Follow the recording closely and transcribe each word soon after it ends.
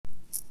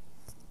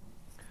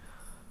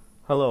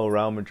Hello,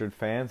 Real Madrid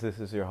fans. This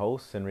is your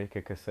host,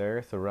 Enrique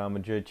Caceres, the Real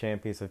Madrid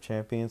Champions of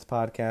Champions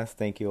podcast.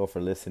 Thank you all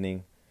for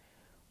listening.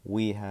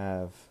 We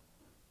have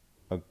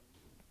a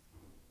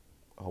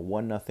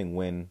 1-0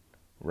 win,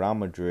 Real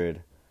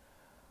Madrid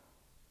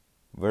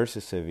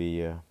versus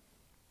Sevilla,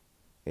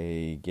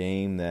 a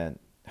game that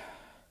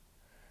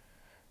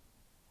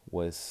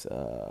was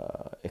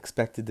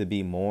expected to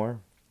be more,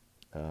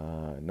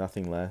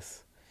 nothing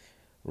less.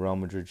 Real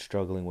Madrid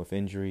struggling with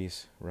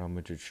injuries, Real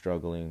Madrid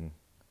struggling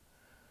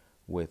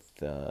with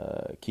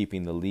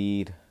keeping the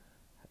lead,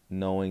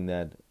 knowing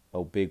that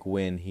a big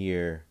win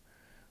here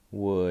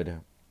would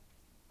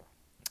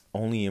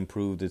only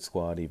improve the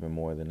squad even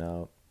more than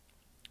out.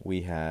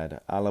 We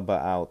had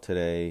Alaba out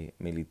today,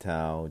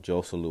 Militao,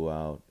 Joselu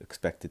out,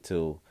 expected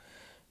till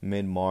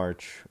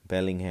mid-March,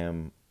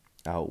 Bellingham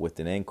out with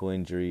an ankle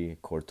injury,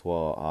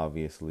 Courtois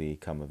obviously,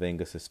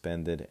 Camavinga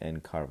suspended,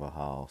 and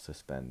Carvajal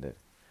suspended.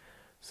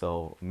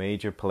 So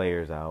major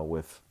players out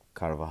with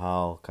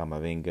Carvajal,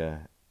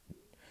 Camavinga,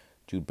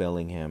 Jude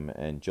Bellingham,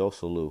 and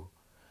Joselu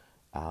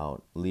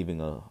out, leaving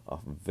a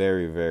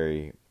very,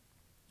 very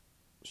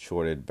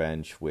shorted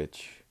bench,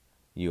 which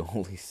you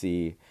only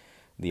see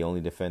the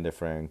only defender,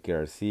 Frank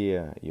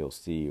Garcia. You'll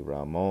see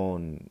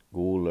Ramon,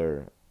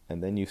 Guler,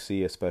 and then you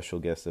see a special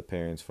guest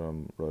appearance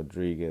from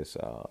Rodriguez,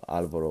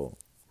 Alvaro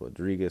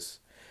Rodriguez,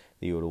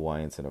 the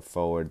Uruguayan center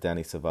forward.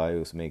 Dani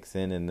Ceballos makes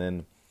in, and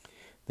then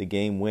the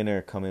game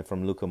winner coming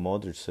from Luka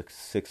Modric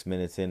 6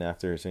 minutes in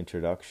after his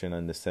introduction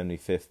on the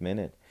 75th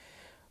minute.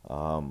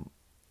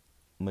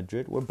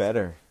 Madrid were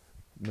better.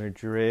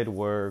 Madrid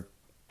were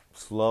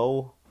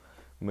slow.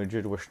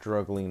 Madrid were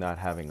struggling, not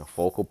having a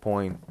focal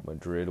point.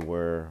 Madrid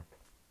were...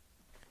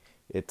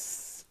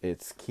 It's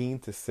keen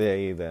to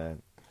say that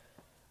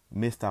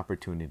missed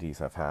opportunities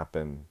have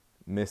happened.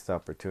 Missed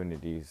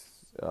opportunities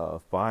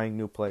of buying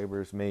new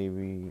players,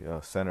 maybe.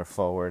 Center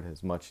forward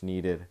is much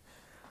needed.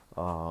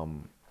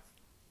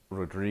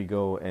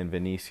 Rodrygo and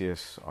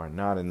Vinicius are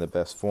not in the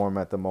best form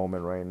at the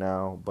moment right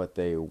now, but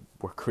they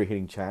were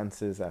creating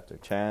chances after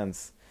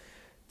chance,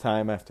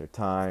 time after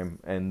time,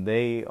 and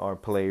they are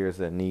players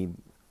that need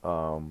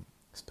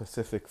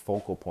specific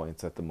focal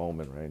points at the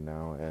moment right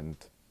now, and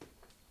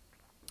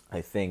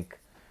I think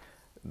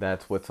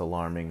that's what's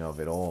alarming of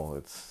it all.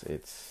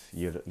 It's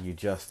you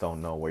just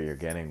don't know where you're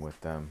getting with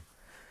them.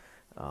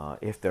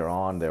 If they're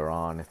on, they're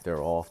on. If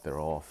they're off, they're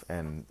off.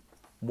 And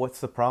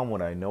what's the problem?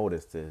 What I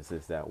noticed is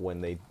that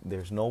when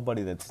there's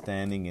nobody that's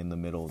standing in the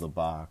middle of the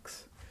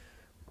box,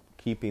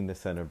 keeping the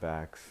center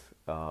backs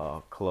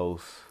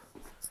close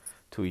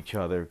to each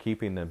other,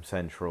 keeping them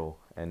central,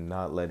 and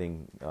not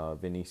letting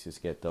Vinicius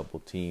get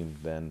double teamed,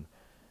 then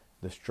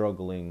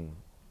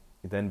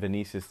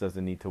Vinicius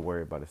doesn't need to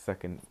worry about a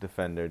second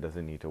defender,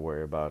 doesn't need to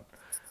worry about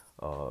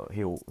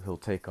he'll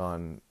take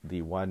on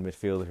the wide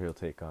midfielder, he'll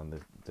take on the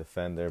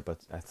defender, but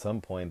at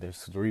some point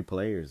there's 3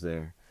 players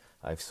there.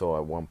 I saw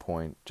at one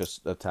point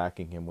just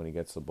attacking him when he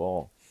gets the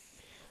ball.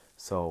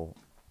 So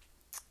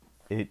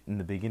in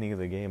the beginning of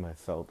the game, I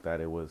felt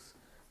that it was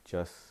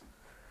just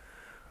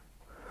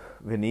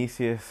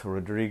Vinicius,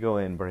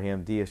 Rodrygo, and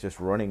Brahim Diaz just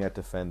running at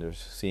defenders,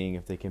 seeing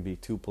if they can be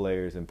 2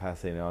 players and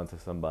passing it on to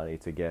somebody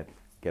to get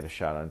a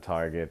shot on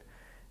target.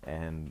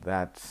 And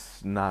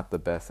that's not the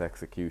best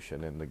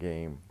execution in the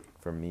game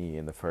for me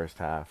in the first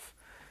half.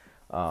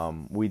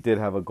 We did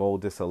have a goal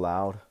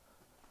disallowed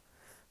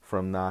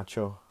from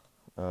Nacho.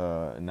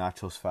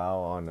 Nacho's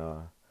foul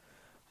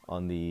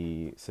on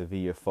the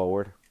Sevilla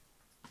forward.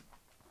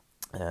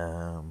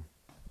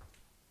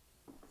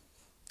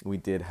 We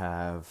did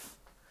have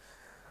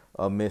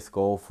a missed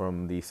goal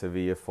from the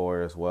Sevilla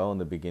forward as well in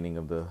the beginning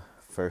of the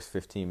first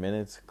 15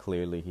 minutes.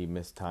 Clearly he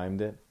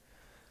mistimed it.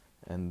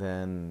 And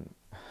then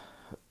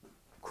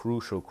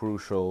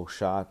crucial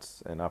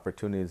shots and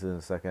opportunities in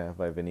the second half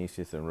by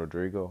Vinicius and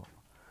Rodrygo.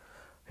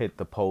 Hit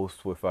the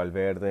post with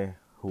Valverde,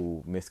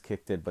 who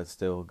miskicked it but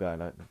still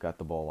got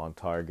the ball on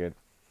target.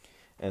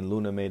 And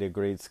Luna made a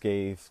great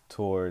save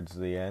towards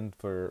the end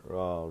for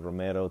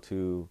Romero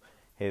to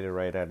hit it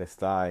right at his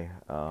thigh.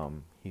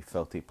 He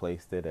felt he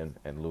placed it,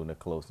 and Luna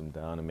closed him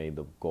down and made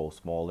the goal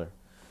smaller.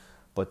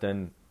 But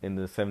then in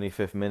the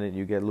 75th minute,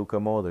 you get Luka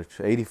Modric.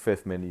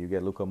 85th minute, you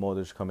get Luka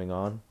Modric coming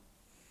on.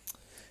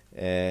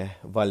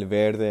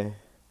 Valverde,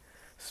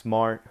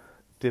 smart,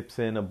 dips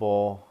in a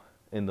ball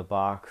in the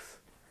box,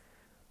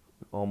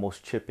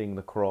 almost chipping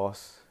the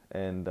cross.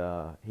 And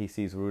he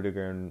sees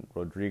Rudiger and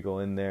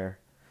Rodrygo in there,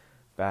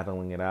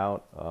 battling it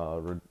out.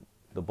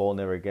 The ball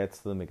never gets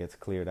to them. It gets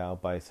cleared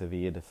out by a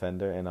Sevilla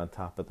defender. And on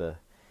top of the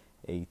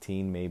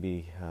 18,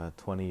 maybe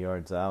 20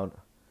 yards out,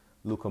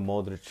 Luka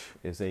Modric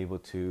is able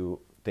to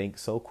think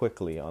so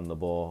quickly on the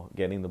ball,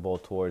 getting the ball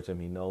towards him.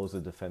 He knows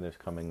the defender's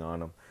coming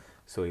on him,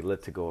 so he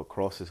lets it go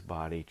across his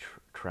body,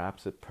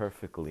 traps it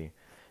perfectly,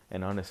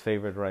 and on his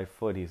favorite right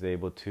foot, he's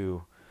able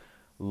to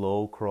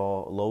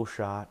low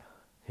shot,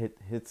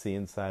 hits the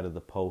inside of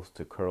the post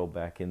to curl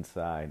back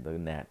inside the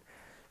net.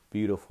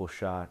 Beautiful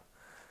shot.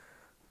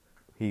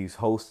 He's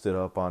hosted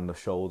up on the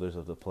shoulders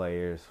of the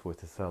players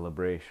with the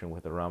celebration,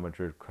 with the Real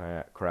Madrid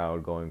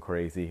crowd going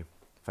crazy.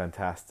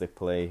 fantastic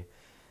play.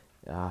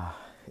 Uh,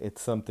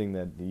 it's something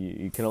that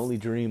you can only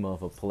dream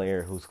of, a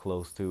player who's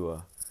close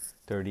to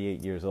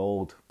 38 years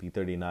old, be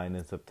 39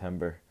 in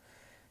September,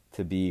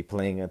 to be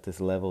playing at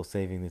this level,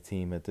 saving the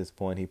team at this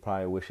point. He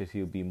probably wishes he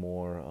would be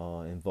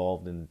more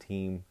involved in the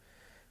team,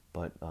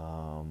 but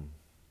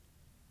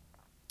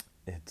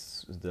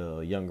it's the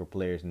younger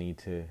players need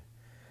to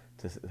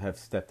have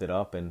stepped it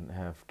up and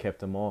have kept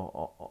them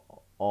all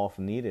off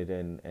needed,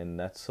 and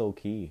that's so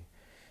key.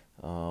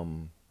 I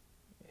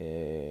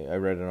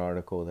read an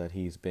article that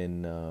he's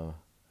been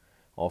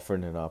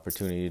offered an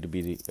opportunity to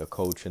be a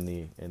coach in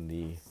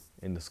the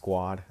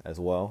squad as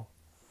well.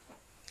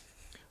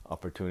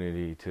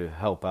 Opportunity to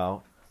help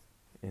out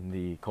in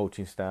the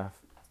coaching staff,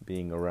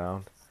 being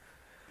around.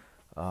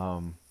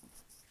 I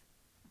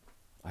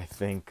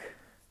think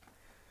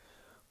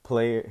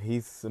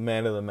he's the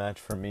man of the match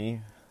for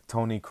me.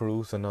 Tony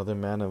Cruz, another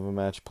man of the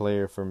match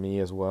player for me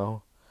as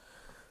well.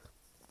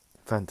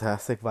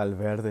 Fantastic.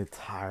 Valverde,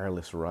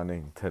 tireless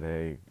running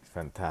today.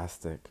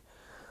 Fantastic.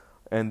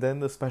 And then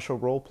the special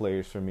role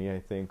players for me, I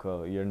think,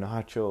 your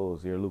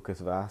Nachos, your Lucas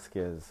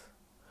Vasquez.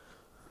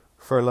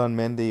 Ferland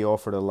Mendy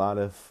offered a lot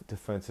of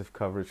defensive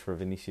coverage for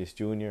Vinicius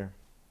Jr.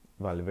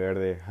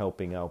 Valverde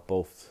helping out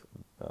both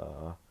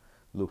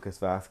Lucas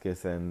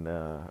Vasquez and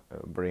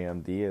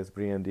Brahim Diaz.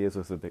 Brahim Diaz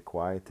was a bit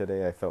quiet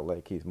today. I felt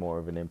like he's more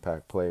of an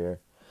impact player.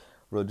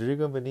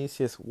 Rodrygo and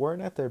Vinicius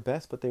weren't at their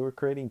best, but they were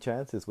creating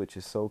chances, which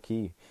is so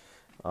key.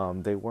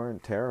 They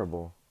weren't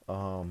terrible.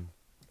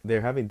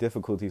 They're having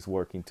difficulties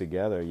working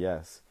together,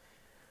 yes,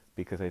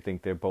 because I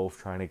think they're both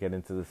trying to get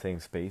into the same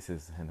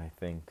spaces. And I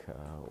think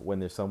when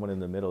there's someone in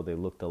the middle, they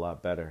looked a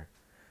lot better.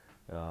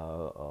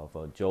 Of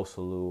a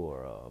Joselu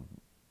or a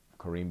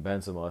Karim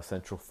Benzema, a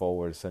central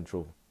forward,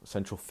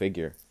 central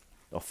figure,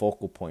 a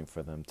focal point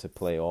for them to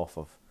play off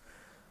of.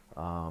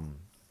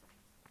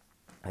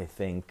 I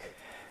think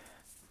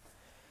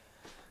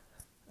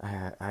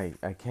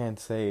I can't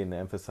say and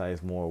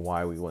emphasize more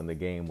why we won the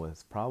game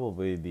was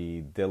probably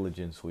the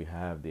diligence we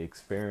have, the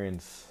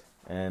experience,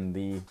 and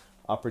the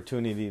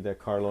opportunity that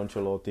Carlo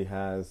Ancelotti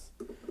has,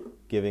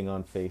 giving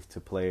on faith to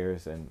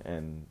players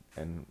and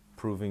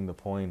proving the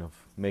point of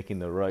making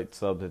the right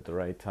subs at the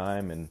right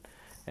time,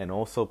 and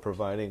also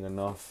providing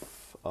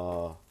enough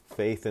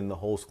faith in the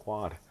whole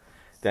squad.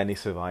 Dani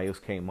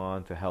Ceballos came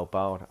on to help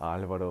out.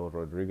 Alvaro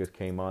Rodriguez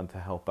came on to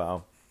help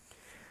out.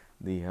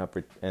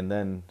 And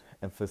then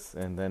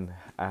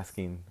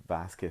asking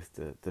Vasquez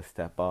to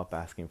step up,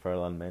 asking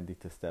Ferland Mendy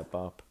to step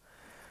up,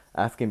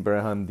 asking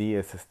Brahim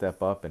Diaz to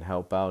step up and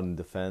help out in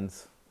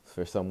defense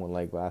for someone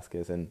like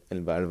Vasquez and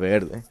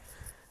Valverde,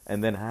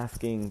 and then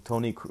asking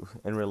Tony Cruz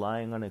and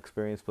relying on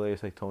experienced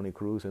players like Tony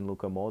Cruz and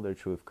Luka Modric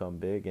who have come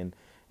big,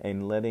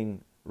 and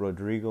letting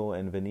Rodrygo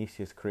and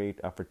Vinicius create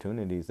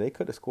opportunities. They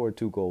could have scored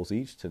 2 goals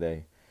each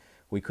today.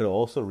 We could have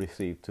also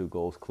received 2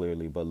 goals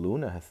clearly, but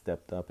Luna has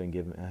stepped up and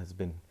has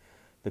been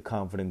the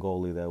confident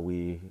goalie that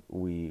we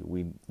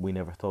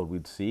never thought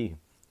we'd see.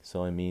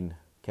 So, I mean,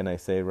 can I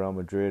say Real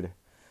Madrid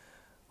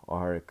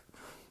are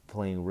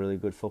playing really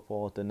good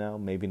football at the now?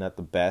 Maybe not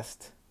the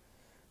best,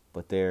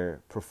 but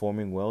they're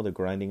performing well. They're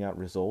grinding out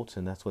results,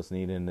 and that's what's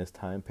needed in this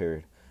time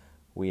period.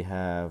 We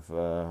have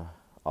a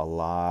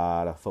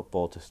lot of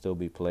football to still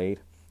be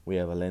played. We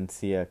have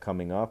Valencia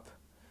coming up.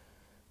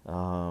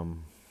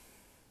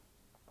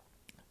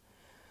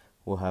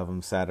 We'll have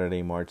them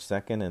Saturday, March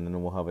 2nd, and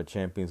then we'll have a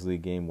Champions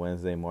League game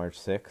Wednesday, March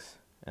 6th,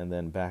 and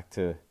then back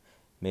to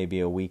maybe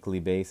a weekly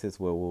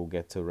basis where we'll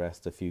get to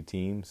rest a few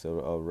teams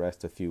or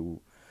rest a few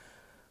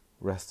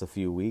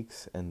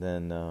weeks, and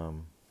then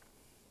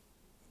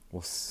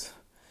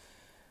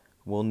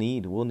we'll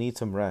need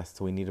some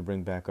rest. We need to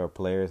bring back our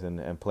players,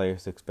 and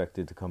players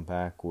expected to come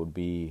back would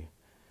be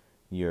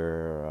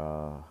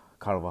your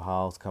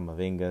Carvajal's,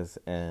 Camavinga's,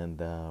 and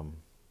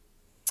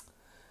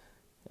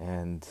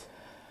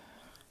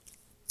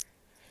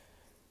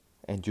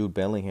Jude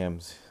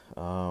Bellingham's.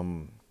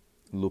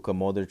 Luka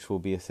Modric will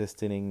be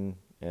assisting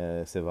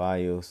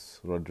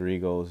Ceballos,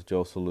 Rodrygo's,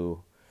 Joselu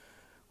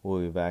will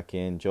be back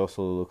in.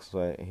 Joselu looks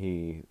like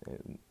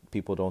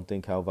people don't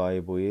think how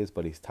valuable he is,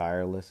 but he's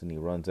tireless and he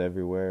runs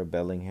everywhere.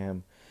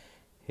 Bellingham,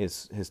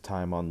 his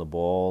time on the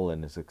ball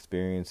and his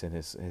experience and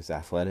his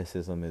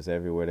athleticism is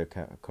everywhere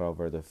to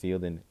cover the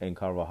field. And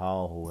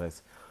Carvajal, who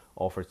has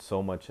offered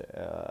so much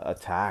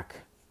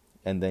attack.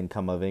 And then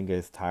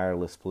Camavinga's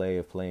tireless play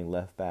of playing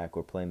left back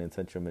or playing in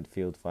central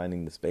midfield,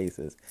 finding the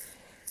spaces,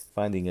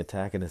 finding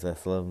attack, and his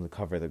athleticism to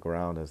cover the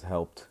ground has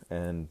helped.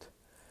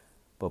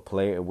 But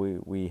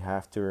we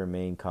have to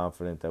remain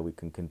confident that we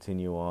can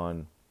continue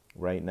on.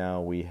 Right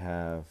now we're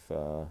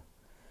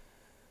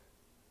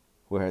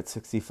at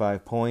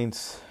 65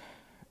 points.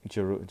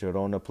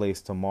 Girona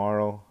plays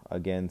tomorrow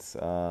against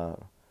Rayo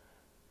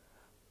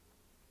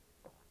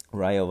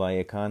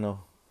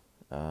Vallecano.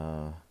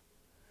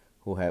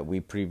 Who we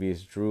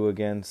previous drew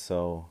against.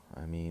 So,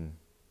 I mean,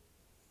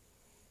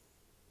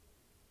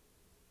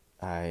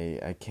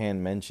 I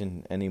can't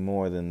mention any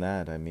more than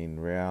that. I mean,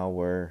 Real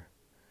were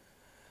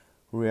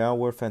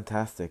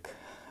fantastic.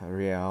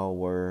 Real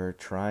were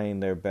trying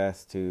their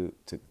best to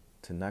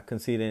not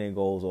concede any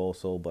goals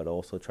also, but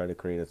also try to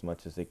create as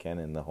much as they can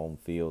in the home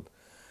field.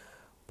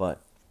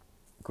 But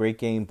great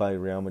game by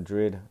Real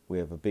Madrid. We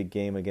have a big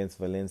game against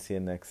Valencia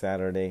next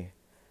Saturday.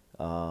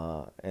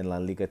 And La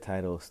Liga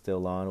title is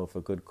still on with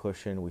a good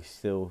cushion. We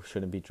still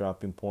shouldn't be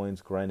dropping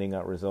points, grinding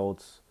out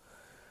results.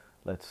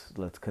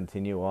 Let's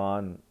continue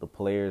on. The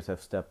players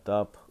have stepped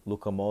up.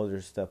 Luka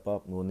Modric stepped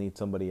up. We'll need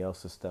somebody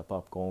else to step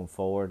up going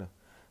forward.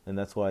 And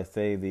that's why I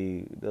say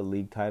the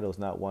league title is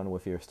not won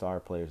with your star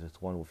players.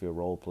 It's won with your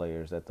role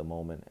players at the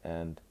moment.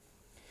 And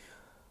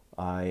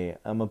I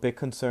am a bit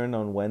concerned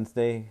on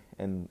Wednesday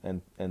and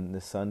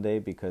this Sunday,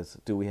 because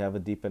do we have a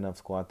deep enough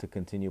squad to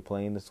continue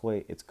playing this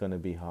way? It's going to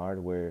be hard.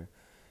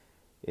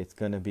 It's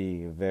going to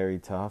be very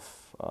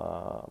tough.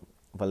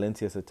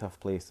 Valencia is a tough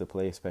place to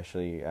play,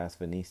 especially as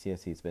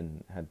Vinicius. He's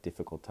had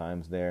difficult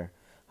times there,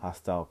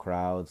 hostile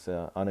crowds,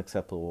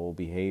 unacceptable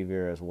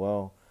behavior as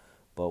well.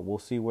 But we'll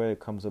see where it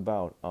comes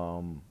about.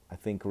 I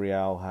think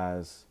Real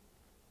has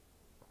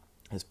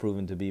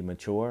proven to be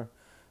mature.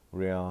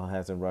 Real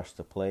hasn't rushed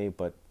to play,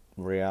 but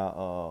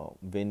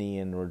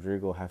Vinni and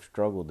Rodrygo have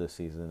struggled this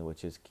season,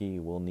 which is key.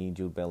 We'll need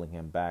Jude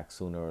Bellingham back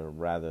sooner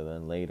rather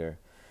than later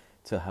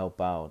to help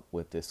out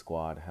with this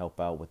squad, help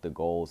out with the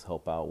goals,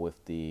 help out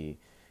with the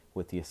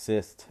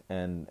assist,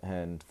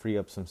 and free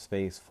up some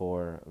space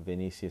for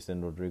Vinicius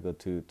and Rodrygo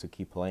to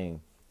keep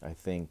playing. I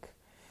think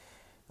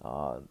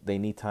they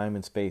need time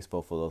and space,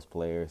 both of those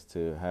players,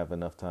 to have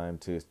enough time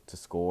to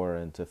score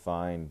and to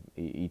find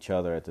each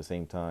other at the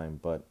same time.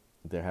 But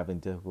they're having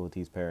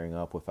difficulties pairing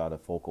up without a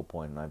focal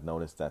point, and I've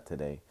noticed that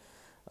today.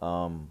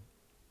 And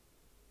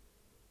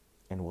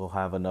we'll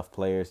have enough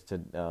players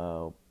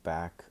to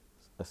back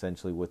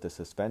essentially with the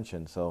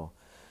suspension. So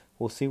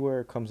we'll see where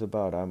it comes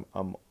about. I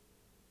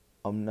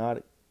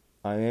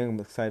am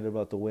excited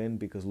about the win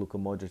because Luka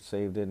Modric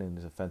saved it and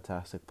is a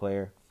fantastic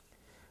player.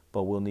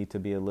 But we'll need to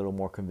be a little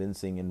more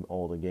convincing in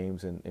all the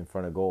games in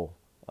front of goal.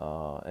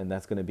 And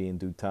that's going to be in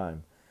due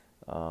time.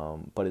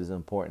 But it's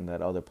important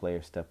that other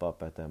players step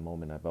up at that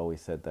moment. I've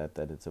always said that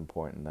it's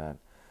important that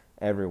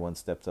everyone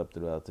steps up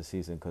throughout the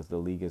season, because the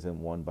league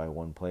isn't won by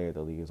one player.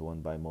 The league is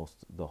won by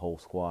the whole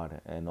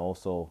squad. And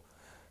also,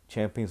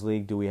 Champions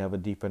League, do we have a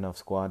deep enough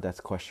squad? That's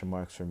question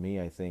marks for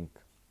me. I think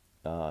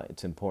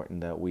it's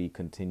important that we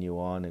continue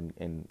on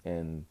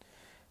and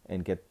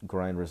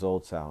grind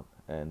results out.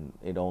 And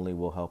it only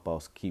will help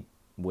us keep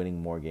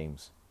winning more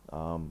games.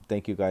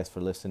 Thank you guys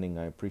for listening.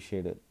 I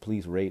appreciate it.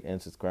 Please rate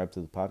and subscribe to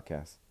the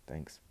podcast.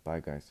 Thanks. Bye,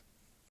 guys.